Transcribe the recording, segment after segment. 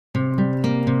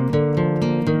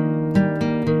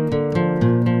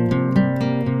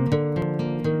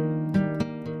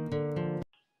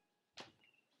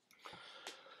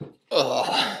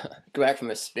back from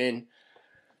a spin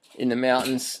in the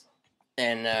mountains,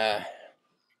 and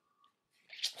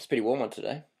it's pretty warm on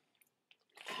today.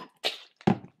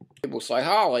 People say,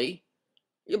 Harley,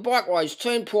 your bike weighs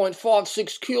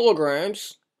 10.56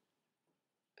 kilograms.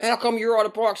 How come you ride a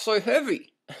bike so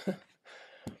heavy?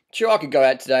 Sure, I could go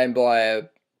out today and buy a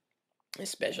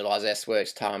Specialized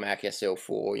S-Works Tarmac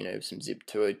SL4, you know, some Zip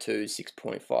 202,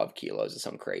 6.5 kilos or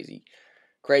some crazy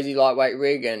lightweight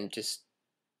rig and just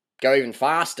go even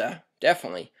faster,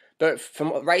 definitely. But from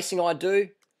what racing I do,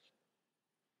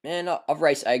 man, I've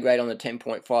raced A-grade on the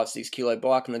 10.56 kilo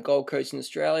bike on the Gold Coast in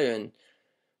Australia, and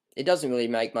it doesn't really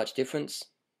make much difference.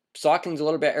 Cycling's a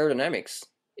lot about aerodynamics.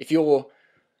 If you're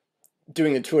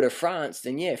doing the Tour de France,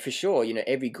 then yeah, for sure, you know,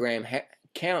 every gram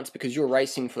counts because you're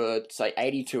racing for, say,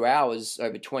 82 hours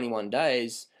over 21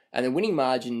 days, and the winning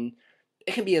margin,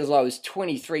 it can be as low as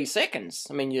 23 seconds.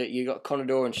 I mean, you got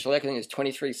Conador and Schleck, I think it's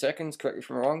 23 seconds, correct me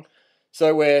if I'm wrong.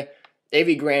 So where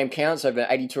every gram counts over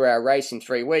an 82-hour race in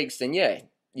 3 weeks, then yeah,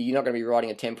 you're not going to be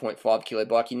riding a 10.5 kilo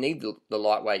bike. You need the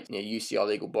lightweight, you know, UCI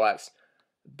legal bikes.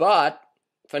 But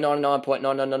for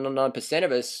 99.9999%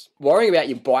 of us, worrying about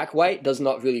your bike weight does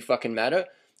not really fucking matter.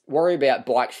 Worry about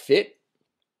bike fit.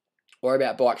 Worry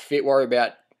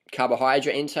about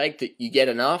carbohydrate intake, that you get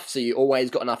enough, so you always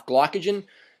got enough glycogen.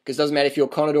 Because it doesn't matter if you're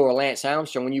Conador or Lance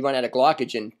Armstrong, when you run out of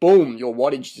glycogen, boom, your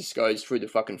wattage just goes through the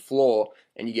fucking floor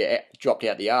and you get dropped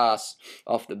out the ass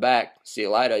off the back. See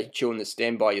you later, chewing the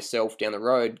stem by yourself down the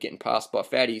road, getting passed by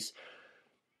fatties.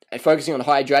 And focusing on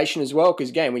hydration as well, because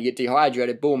again, when you get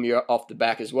dehydrated, boom, you're off the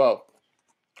back as well.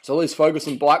 So all this focus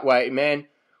on bike weight, man,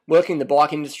 working in the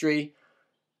bike industry,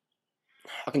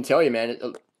 I can tell you, man,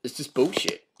 it's just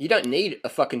bullshit. You don't need a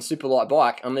fucking super light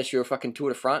bike unless you're a fucking Tour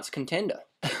de France contender.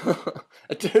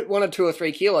 1 or 2 or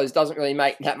 3 kilos doesn't really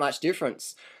make that much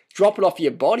difference. Drop it off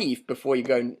your body before you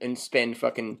go and spend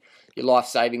fucking your life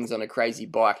savings on a crazy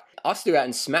bike. I still out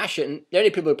and smash it, and the only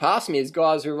people who pass me is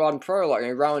guys who are riding pro, like, you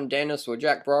know, Rowan Dennis or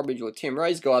Jack Brobridge or Tim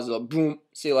Ray's guys are like, boom,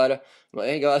 see you later. I'm like,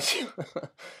 hey guys.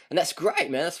 And that's great,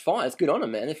 man. That's fine. It's good on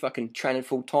them, man. They're fucking training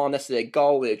full time. That's their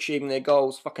goal. They're achieving their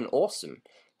goals. Fucking awesome.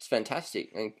 It's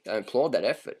fantastic. And I applaud that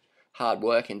effort, hard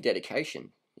work and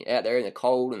dedication. You're out there in the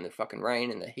cold and the fucking rain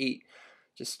and the heat,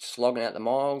 just slogging out the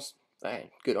miles. Man,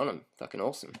 good on them. Fucking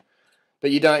awesome.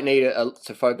 But you don't need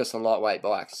to focus on lightweight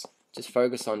bikes. Just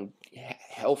focus on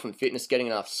health and fitness, getting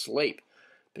enough sleep.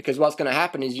 Because what's going to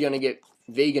happen is you're going to get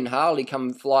vegan Harley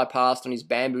come fly past on his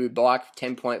bamboo bike,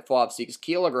 10.56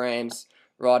 kilograms,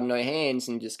 riding no hands,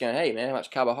 and just going, hey man, how much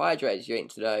carbohydrates you eating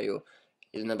today? Or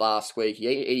in the last week, are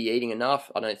you eating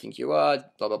enough? I don't think you are,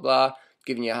 blah, blah, blah.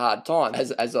 Giving you a hard time,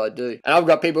 as I do. And I've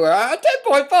got people who are,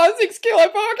 10.56 kilo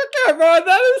bike, I can't ride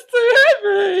that, it's too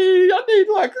heavy. I need,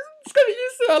 like, it's going to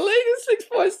use our league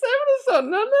 6.7 or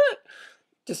something, isn't it?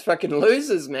 Just fucking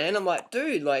losers, man. I'm like,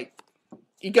 dude, like,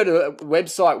 you go to a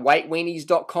website,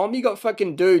 weightweenies.com, you got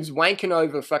fucking dudes wanking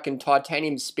over fucking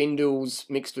titanium spindles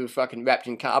mixed with fucking wrapped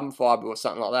in carbon fiber or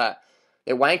something like that.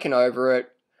 They're wanking over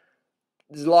it.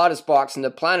 There's the lightest bikes on the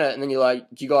planet, and then you're like,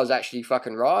 do you guys actually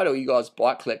fucking ride, or are you guys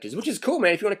bike collectors? Which is cool,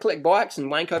 man. If you want to collect bikes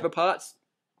and wank over parts,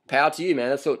 power to you, man.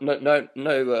 That's all, no,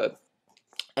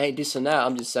 ain't this and that.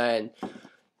 I'm just saying,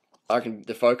 I can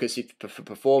the focus for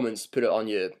performance, put it on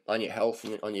your health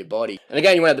and on your body. And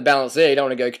again, you want to have the balance there. You don't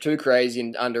want to go too crazy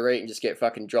and undereat and just get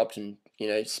fucking dropped and, you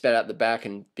know, spat out the back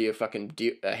and be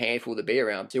a handful to be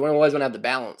around. So you always want to have the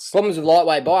balance. Problems with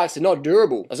lightweight bikes, they're not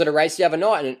durable. I was at a race the other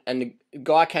night and the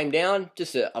guy came down,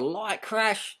 just a light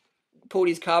crash, pulled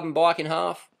his carbon bike in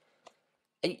half.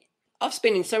 And I've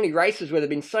been in so many races where there have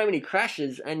been so many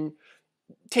crashes, and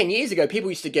 10 years ago people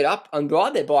used to get up and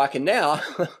ride their bike, and now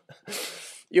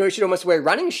you should almost wear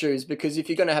running shoes, because if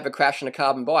you're going to have a crash on a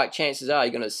carbon bike, chances are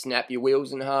you're going to snap your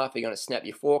wheels in half, you're going to snap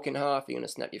your fork in half, you're going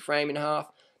to snap your frame in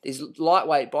half. These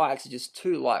lightweight bikes are just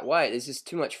too lightweight. There's just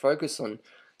too much focus on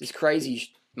this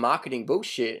crazy marketing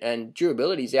bullshit, and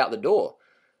durability's out the door.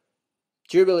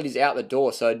 Durability's out the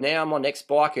door. So now my next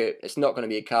bike, it's not going to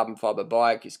be a carbon fiber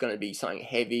bike. It's going to be something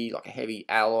heavy, like a heavy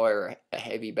alloy or a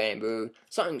heavy bamboo.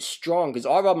 Something strong, because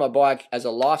I ride my bike as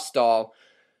a lifestyle,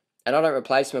 and I don't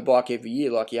replace my bike every year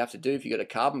like you have to do if you got a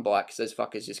carbon bike, because those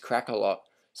fuckers just crack a lot,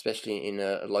 especially in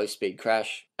a low-speed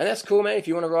crash. And that's cool, man. If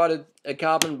you want to ride a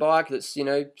carbon bike that's, you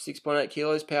know, 6.8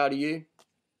 kilos, power to you.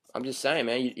 I'm just saying,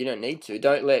 man, you don't need to.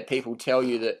 Don't let people tell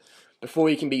you that before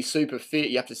you can be super fit,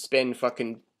 you have to spend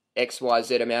fucking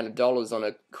XYZ amount of dollars on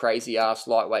a crazy-ass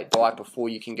lightweight bike before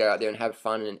you can go out there and have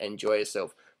fun and enjoy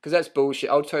yourself. Because that's bullshit.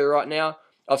 I'll tell you right now,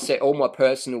 I've set all my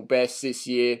personal bests this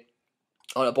year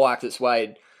on a bike that's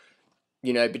weighed,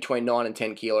 you know, between 9 and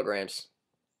 10 kilograms.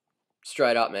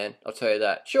 Straight up, man. I'll tell you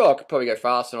that. Sure, I could probably go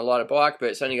faster on a lighter bike, but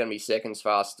it's only going to be seconds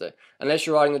faster. Unless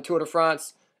you're riding the Tour de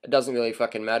France, it doesn't really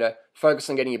fucking matter. Focus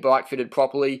on getting your bike fitted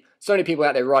properly. So many people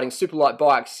out there riding super light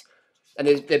bikes, and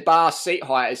their bar seat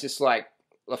height is just like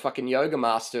a fucking yoga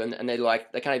master, and they're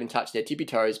like, they can't even touch their tippy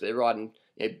toes, but they're riding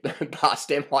bar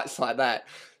stem heights like that.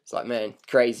 It's like, man,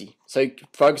 crazy. So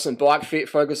focus on bike fit,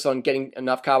 focus on getting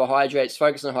enough carbohydrates,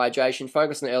 focus on hydration,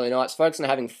 focus on the early nights, focus on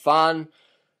having fun.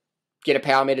 Get a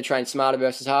power meter, train smarter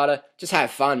versus harder. Just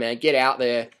have fun, man. Get out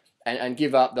there and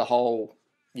give up the whole,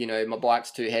 my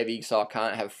bike's too heavy, so I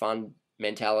can't have fun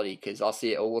mentality, because I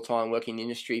see it all the time working in the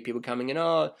industry. People coming in,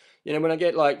 when I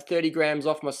get like 30 grams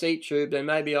off my seat tube, then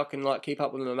maybe I can like keep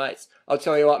up with my mates. I'll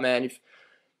tell you what, man, if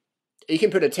you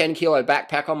can put a 10 kilo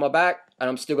backpack on my back and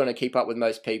I'm still going to keep up with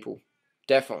most people.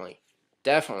 Definitely.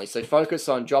 Definitely. So focus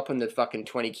on dropping the fucking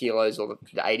 20 kilos or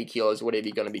the 80 kilos or whatever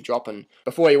you're going to be dropping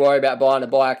before you worry about buying a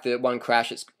bike that one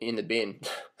crash it's in the bin.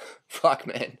 Fuck,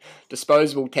 man.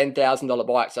 Disposable $10,000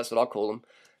 bikes. That's what I call them.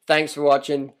 Thanks for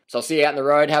watching. So I'll see you out on the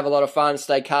road. Have a lot of fun.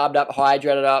 Stay carved up,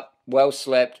 hydrated up, well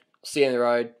slept. See you on the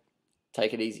road.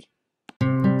 Take it easy.